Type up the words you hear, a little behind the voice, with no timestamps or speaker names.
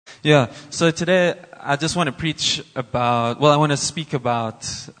Yeah, so today I just want to preach about, I want to speak about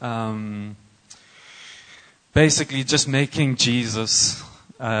basically just making Jesus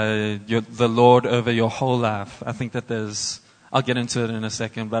the Lord over your whole life. I think that I'll get into it in a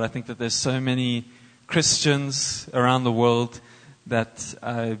second, but I think that there's so many Christians around the world that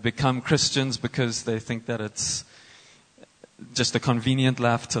become Christians because they think that it's just a convenient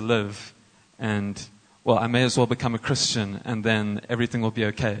life to live. And, I may as well become a Christian and then everything will be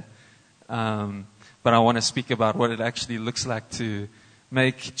okay. But I want to speak about what it actually looks like to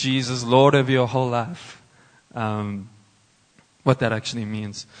make Jesus Lord of your whole life. What that actually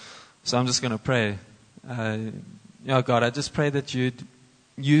means. So I'm just going to pray. God, I just pray that you'd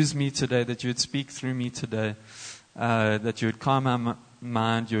use me today, that you'd speak through me today, that you would calm my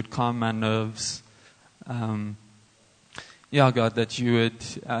mind, you would calm my nerves. God, that you would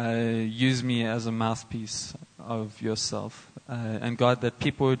use me as a mouthpiece of yourself. And God, that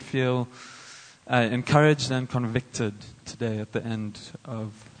people would feel encouraged and convicted today at the end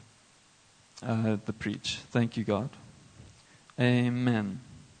of the preach. Thank you, God. Amen.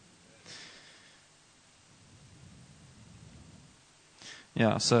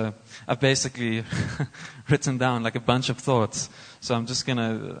 Yeah, so I've basically written down like a bunch of thoughts. So I'm just going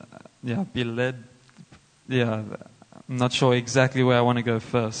to be led. I'm not sure exactly where I want to go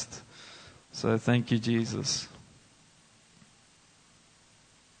first. So thank you, Jesus.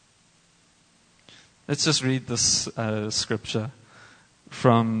 Let's just read this scripture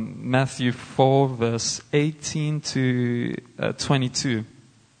from Matthew 4, verse 18 to 22.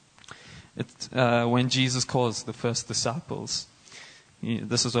 It's when Jesus calls the first disciples.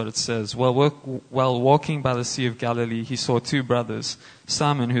 This is what it says. While walking by the Sea of Galilee, he saw two brothers,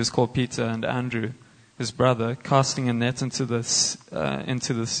 Simon, who is called Peter, and Andrew, his brother, casting a net into the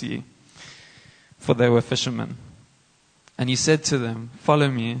sea, for they were fishermen. And he said to them, "Follow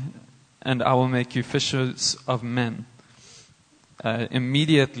me, and I will make you fishers of men."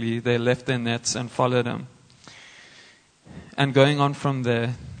 Immediately they left their nets and followed him. And going on from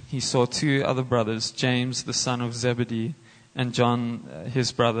there, he saw two other brothers, James the son of Zebedee, and John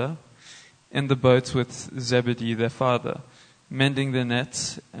his brother, in the boat with Zebedee their father, mending their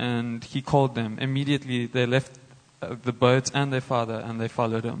nets, and he called them. Immediately they left the boat and their father, and they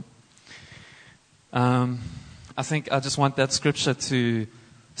followed him. I think I just want that scripture to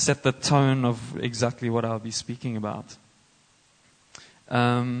set the tone of exactly what I'll be speaking about.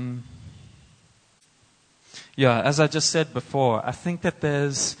 As I just said before, I think that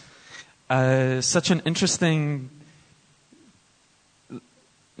there's such an interesting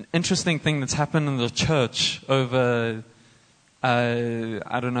thing that's happened in the church over,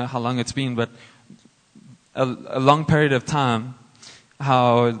 I don't know how long it's been, but a long period of time,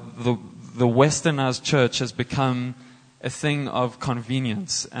 how the westernized church has become a thing of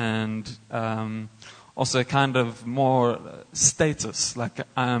convenience and also kind of more status, like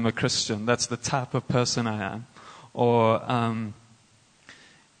I am a Christian, that's the type of person I am. Or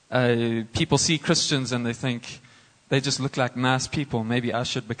people see Christians and they think they just look like nice people, maybe I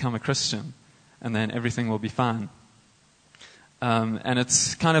should become a Christian and then everything will be fine. And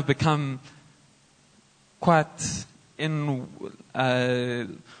it's kind of become quite I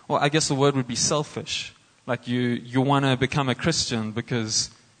guess the word would be selfish. Like you want to become a Christian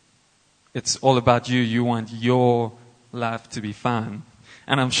because it's all about you. You want your life to be fine.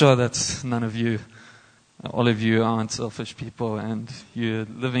 And I'm sure that's none of you. All of you aren't selfish people and you're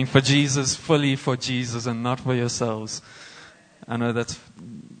living for Jesus, fully for Jesus and not for yourselves. I know that's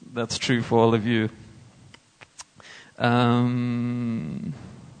true for all of you.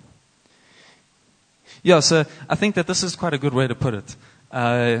 So I think that this is quite a good way to put it.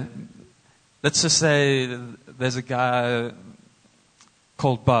 Let's just say there's a guy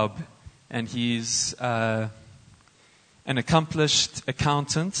called Bob, and he's an accomplished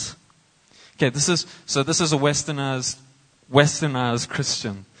accountant. Okay, this is a westernized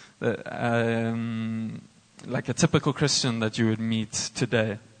Christian, like a typical Christian that you would meet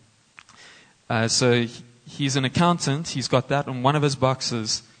today. So he's an accountant. He's got that in one of his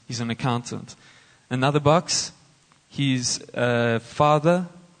boxes. He's an accountant. Another box, he's a father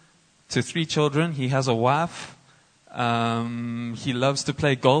to 3 children. He has a wife. He loves to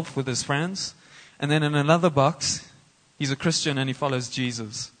play golf with his friends. And then in another box, he's a Christian and he follows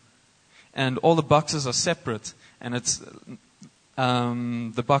Jesus. And all the boxes are separate. And it's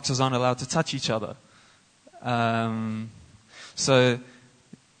the boxes aren't allowed to touch each other. The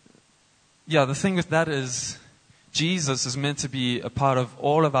thing with that is Jesus is meant to be a part of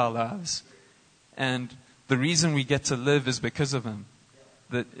all of our lives. And the reason we get to live is because of him.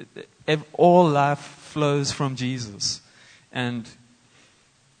 All life flows from Jesus. And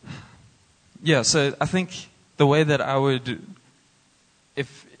yeah, so I think the way that I would,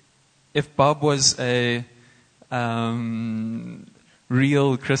 if Bob was a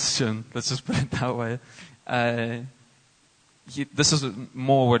real Christian, let's just put it that way, this is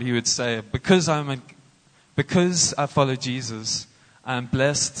more what he would say. Because I follow Jesus, I'm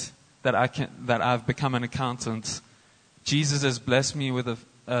blessed that I've become an accountant. Jesus has blessed me with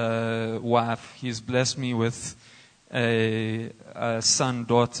a wife. He's blessed me with a son,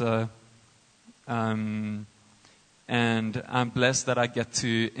 daughter, and I'm blessed that I get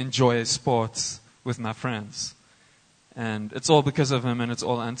to enjoy sports with my friends. And it's all because of him, and it's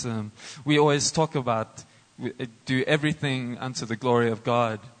all unto him. We always talk about do everything unto the glory of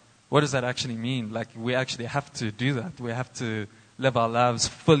God. What does that actually mean? Like, we actually have to do that. We have to live our lives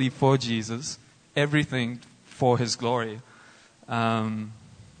fully for Jesus, everything for his glory.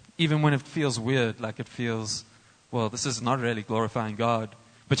 Even when it feels weird, like it feels, well, this is not really glorifying God,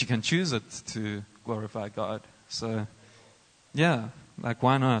 but you can choose it to glorify God. So, yeah, like,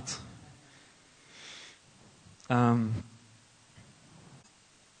 why not?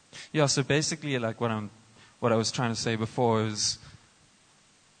 Yeah, so basically, like, what I was trying to say before is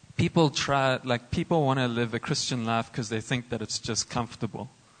people want to live a Christian life because they think that it's just comfortable.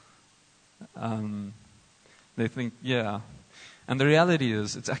 They think, yeah. And the reality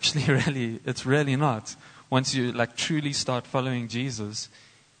is, it's actually it's really not. Once you, like, truly start following Jesus,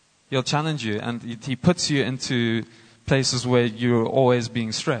 he'll challenge you, and he puts you into places where you're always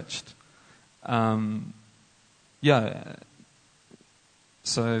being stretched. Yeah.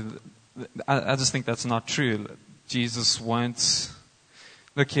 So I just think that's not true. Jesus won't.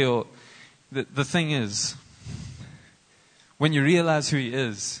 Look, the thing is, when you realize who he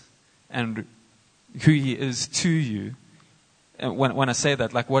is and who he is to you, and when I say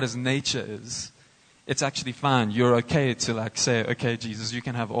that, like, what his nature is, it's actually fine. You're okay to, like, say, okay, Jesus, you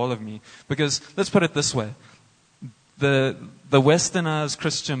can have all of me. Because let's put it this way: the westernized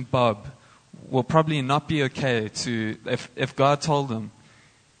Christian Bob will probably not be okay to if God told him,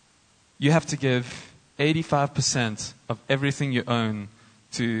 you have to give 85% of everything you own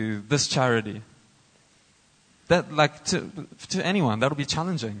to this charity. That, like, to anyone, that'll be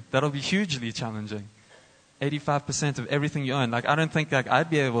challenging. That'll be hugely challenging. 85% of everything you own. Like, I don't think, like, I'd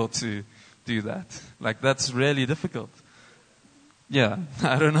be able to do that. Like, that's really difficult. Yeah,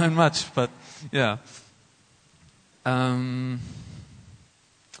 I don't know much, but yeah.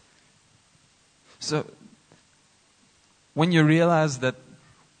 So, when you realize that,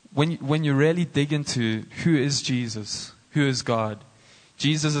 when you really dig into who is Jesus, who is God,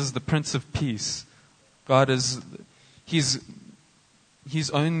 Jesus is the Prince of Peace. God is, he's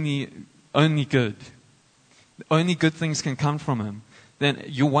only good. Only good things can come from him. Then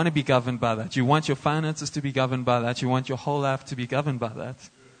you want to be governed by that. You want your finances to be governed by that. You want your whole life to be governed by that.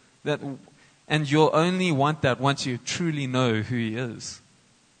 And you'll only want that once you truly know who he is.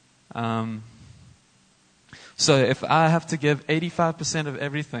 So if I have to give 85% of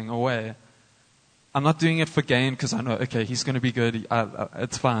everything away, I'm not doing it for gain because I know, okay, he's going to be good.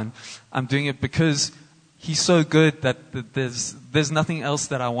 It's fine. I'm doing it because he's so good that there's nothing else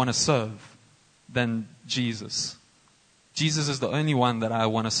that I want to serve than Jesus. Jesus is the only one that I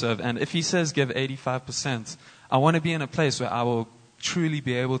want to serve. And if he says give 85%, I want to be in a place where I will truly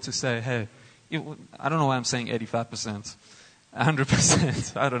be able to say, hey, I don't know why I'm saying 85%.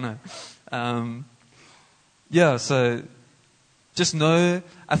 100%. I don't know. Yeah, so just know,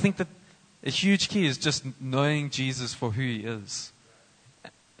 I think that a huge key is just knowing Jesus for who he is.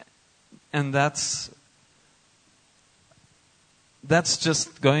 And that's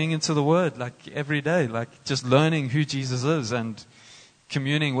just going into the Word, like, every day, like, just learning who Jesus is and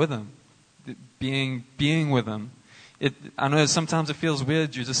communing with him, being with him. I know sometimes it feels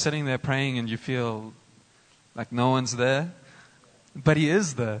weird. You're just sitting there praying and you feel like no one's there. But he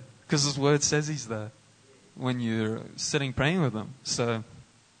is there because his Word says he's there when you're sitting praying with him. So,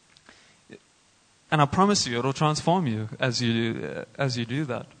 and I promise you, it'll transform you as you do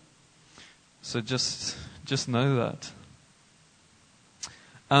that. So just know that.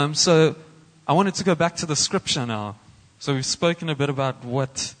 So I wanted to go back to the scripture now. So we've spoken a bit about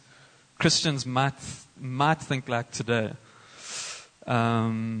what Christians might think like today.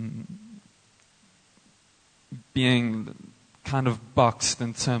 Being kind of boxed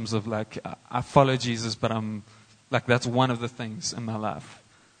in terms of, like, I follow Jesus, but I'm, like, that's one of the things in my life.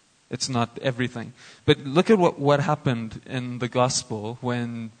 It's not everything. But look at what happened in the gospel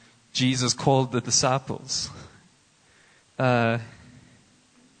when Jesus called the disciples. So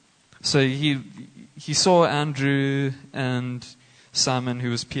he saw Andrew and Simon,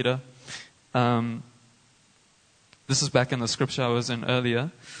 who was Peter. This is back in the scripture I was in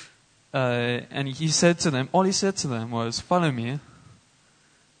earlier. and he said to them, all he said to them was, "Follow me,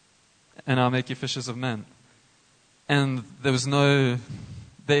 and I'll make you fishers of men." And there was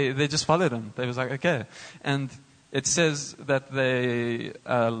they just followed him. They was like, okay. And it says that they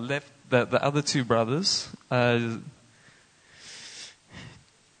left the other two brothers,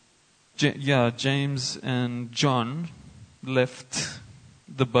 James and John, left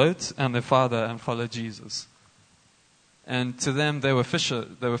the boat and their father and followed Jesus. And to them, they were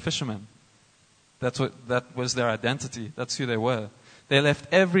fishermen. That was their identity. That's who they were. They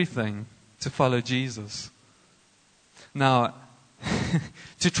left everything to follow Jesus. Now,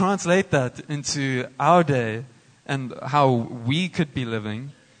 to translate that into our day and how we could be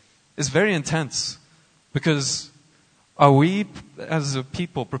living is very intense. Because are we, as a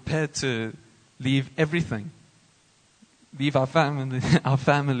people, prepared to leave everything? Leave our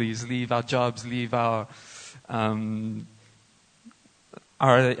families, leave our jobs, leave our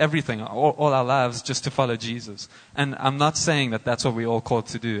everything, all our lives, just to follow Jesus. And I'm not saying that that's what we're all called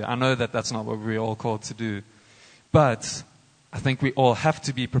to do. I know that that's not what we're all called to do. But I think we all have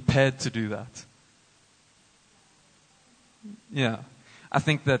to be prepared to do that. Yeah. I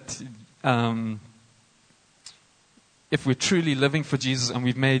think that if we're truly living for Jesus and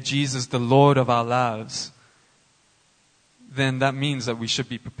we've made Jesus the Lord of our lives, then that means that we should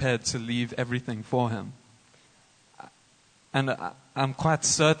be prepared to leave everything for Him. And I'm quite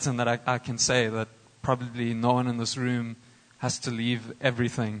certain that I can say that probably no one in this room has to leave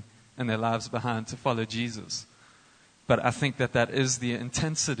everything in their lives behind to follow Jesus. But I think that is the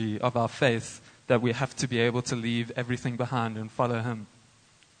intensity of our faith, that we have to be able to leave everything behind and follow Him.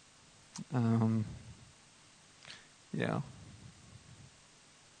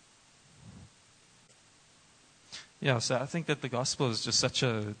 Yeah, so I think that the gospel is just such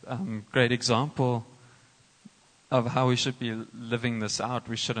a great example of how we should be living this out.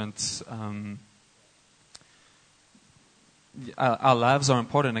 We shouldn't... our lives are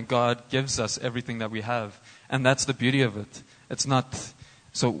important, and God gives us everything that we have. And that's the beauty of it. It's not...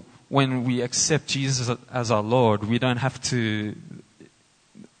 So when we accept Jesus as our Lord, we don't have to...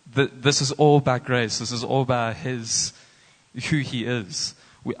 This is all by grace. This is all by who He is.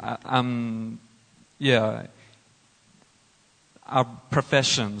 Our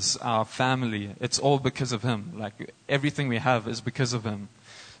professions, our family, it's all because of Him. Like, everything we have is because of Him.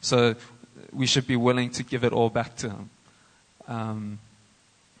 So we should be willing to give it all back to Him. And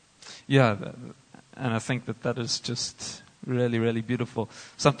I think that is just really, really beautiful.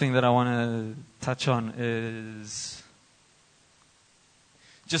 Something that I want to touch on is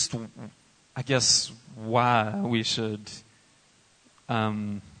just, I guess, why we should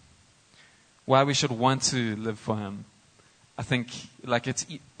want to live for Him. I think, like, it's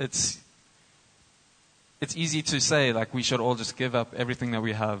easy to say, like, we should all just give up everything that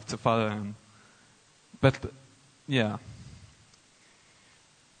we have to follow Him. But yeah,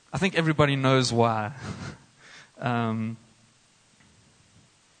 I think everybody knows why. Let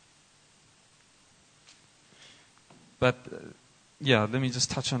me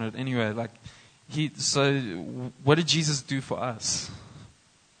just touch on it anyway. Like, so what did Jesus do for us?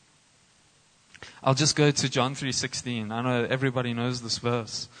 I'll just go to John 3:16. I know everybody knows this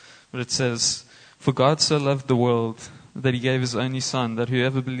verse, but it says, "For God so loved the world that He gave His only Son, that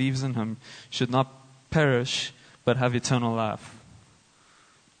whoever believes in Him should not perish, but have eternal life."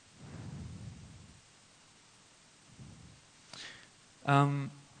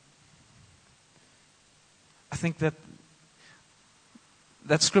 I think that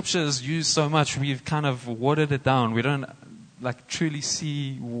scripture is used so much, we've kind of watered it down. We don't truly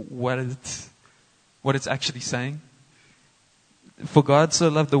see what it's actually saying. For God so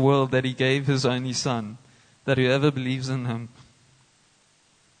loved the world that He gave His only Son, that whoever believes in Him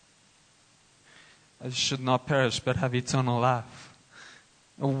should not perish but have eternal life.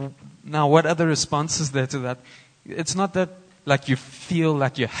 Now, what other response is there to that? It's not that you feel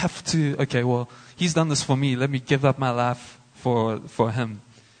like you have to, okay, well, He's done this for me, let me give up my life for Him.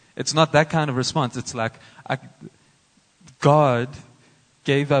 It's not that kind of response. It's like, God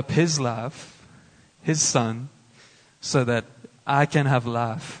gave up His life, His Son, so that I can have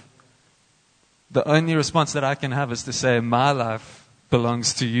life. The only response that I can have is to say, my life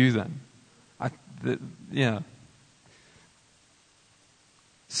belongs to You then.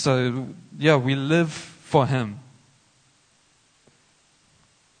 So, we live for Him.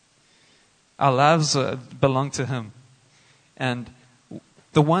 Our lives belong to Him. And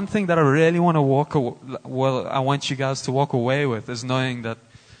the one thing that I really want to I want you guys to walk away with is knowing that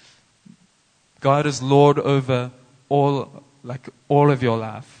God is Lord over all of your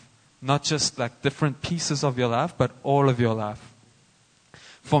life. Not just different pieces of your life, but all of your life.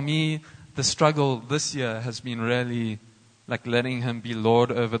 For me, the struggle this year has been really like letting Him be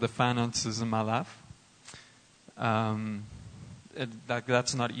Lord over the finances in my life. Like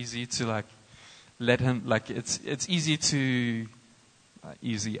that's not easy to like let Him, like it's easy to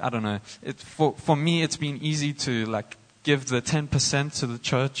I don't know. For me, it's been easy to like give the 10% to the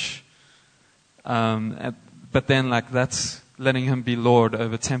church, but then like that's letting Him be Lord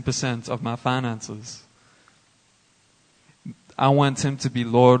over 10% of my finances. I want Him to be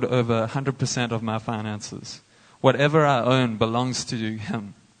Lord over 100% of my finances. Whatever I own belongs to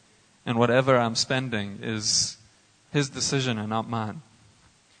Him, and whatever I'm spending is His decision and not mine.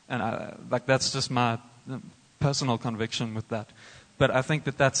 And like that's just my personal conviction with that. But I think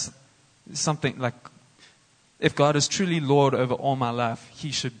that that's something like, if God is truly Lord over all my life,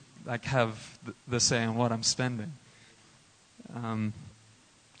 He should like have the say in what I'm spending. And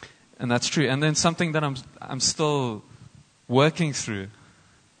that's true. And then something that I'm still working through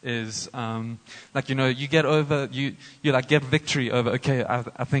is like, you know, you get over, you like get victory over, okay,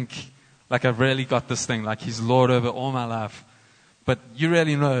 I think like I've really got this thing, like He's Lord over all my life. But you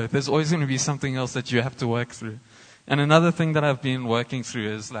really know there's always going to be something else that you have to work through. And another thing that I've been working through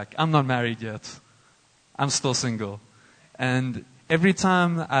is like, I'm not married yet. I'm still single. And every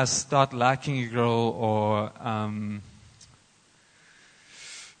time I start liking a girl or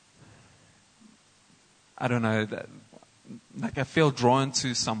I don't know, like I feel drawn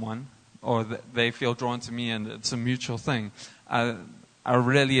to someone or they feel drawn to me and it's a mutual thing, I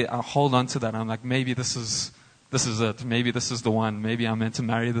hold on to that. I'm like, maybe this is it. Maybe this is the one. Maybe I'm meant to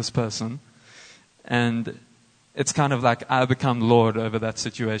marry this person. And it's kind of like I become Lord over that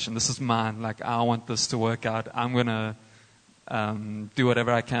situation. This is mine. Like, I want this to work out. I'm going to do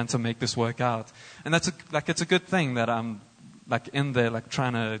whatever I can to make this work out. And that's it's a good thing that I'm like in there, like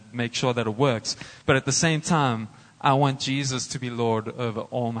trying to make sure that it works. But at the same time, I want Jesus to be Lord over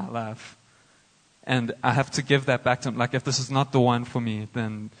all my life. And I have to give that back to Him. Like, if this is not the one for me,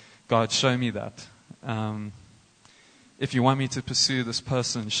 then God, show me that. If you want me to pursue this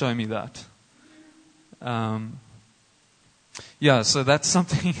person, show me that. So that's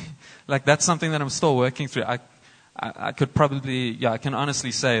something, that's something that I'm still working through. I could probably, I can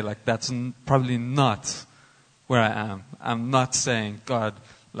honestly say, like, that's probably not where I am. I'm not saying, God,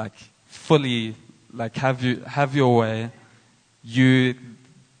 like, fully, like, have your way. You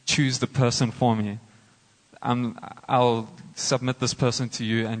choose the person for me. I'll submit this person to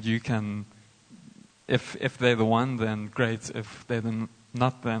you, and you can, if they're the one, then great. If they're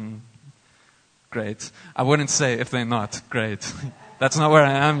not, then great. I wouldn't say if they're not, great. That's not where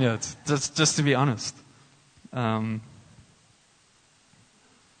I am yet, just to be honest. And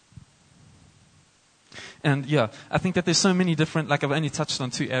I think that there's so many different, like I've only touched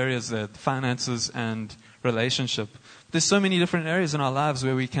on 2 areas there, finances and relationship. There's so many different areas in our lives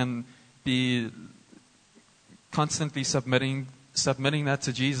where we can be constantly submitting that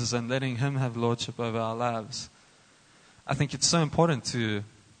to Jesus and letting Him have lordship over our lives. I think it's so important to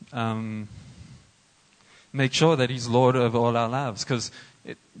make sure that He's Lord over all our lives. Because,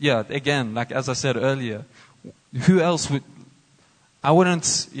 again, like as I said earlier, who else would...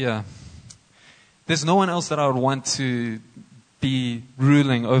 There's no one else that I would want to be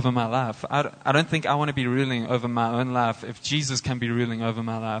ruling over my life. I don't think I want to be ruling over my own life if Jesus can be ruling over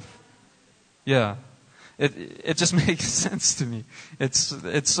my life. Yeah. It just makes sense to me. It's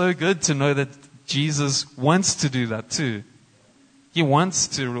so good to know that Jesus wants to do that too. He wants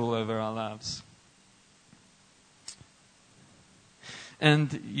to rule over our lives.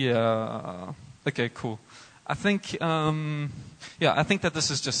 And okay, cool. I think I think that this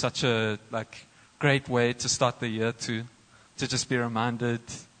is just such a great way to start the year to just be reminded,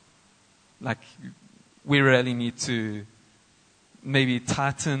 like, we really need to maybe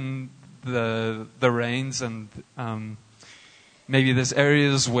tighten the reins, and maybe there's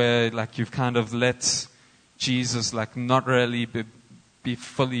areas where like you've kind of let Jesus like not really be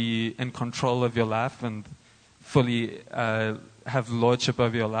fully in control of your life and fully have lordship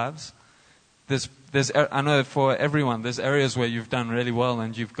over your lives. I know for everyone there's areas where you've done really well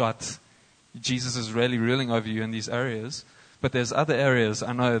and you've got Jesus is really ruling over you in these areas, but there's other areas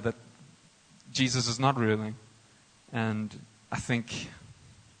I know that Jesus is not ruling. And I think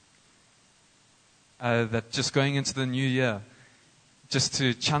that just going into the new year, just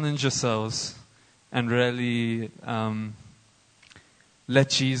to challenge yourselves and really let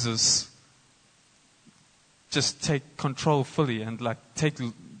Jesus just take control fully and like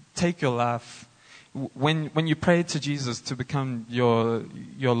take your life. When you prayed to Jesus to become your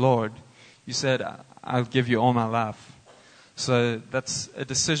Lord, you said, I'll give you all my life. So that's a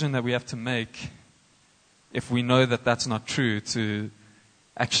decision that we have to make if we know that that's not true, to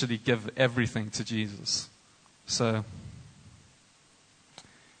actually give everything to Jesus. So,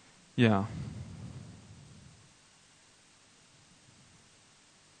 yeah.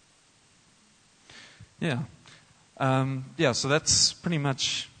 Yeah. So that's pretty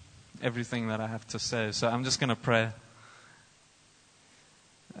much everything that I have to say. So I'm just going to pray.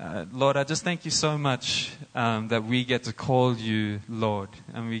 Lord, I just thank you so much that we get to call you Lord,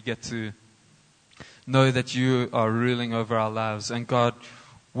 and we get to know that you are ruling over our lives. And God,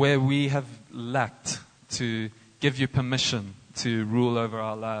 where we have lacked to give you permission to rule over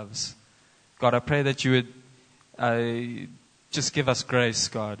our lives, God, I pray that you would just give us grace,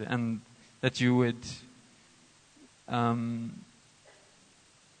 God, and that you would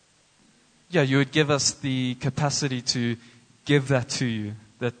you would give us the capacity to give that to you,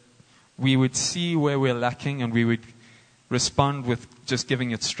 that we would see where we're lacking and we would respond with just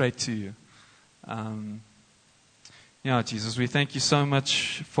giving it straight to you. Jesus, we thank you so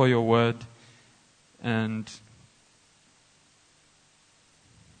much for your word, and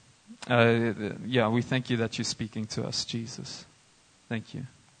we thank you that you're speaking to us, Jesus. Thank you.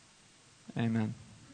 Amen.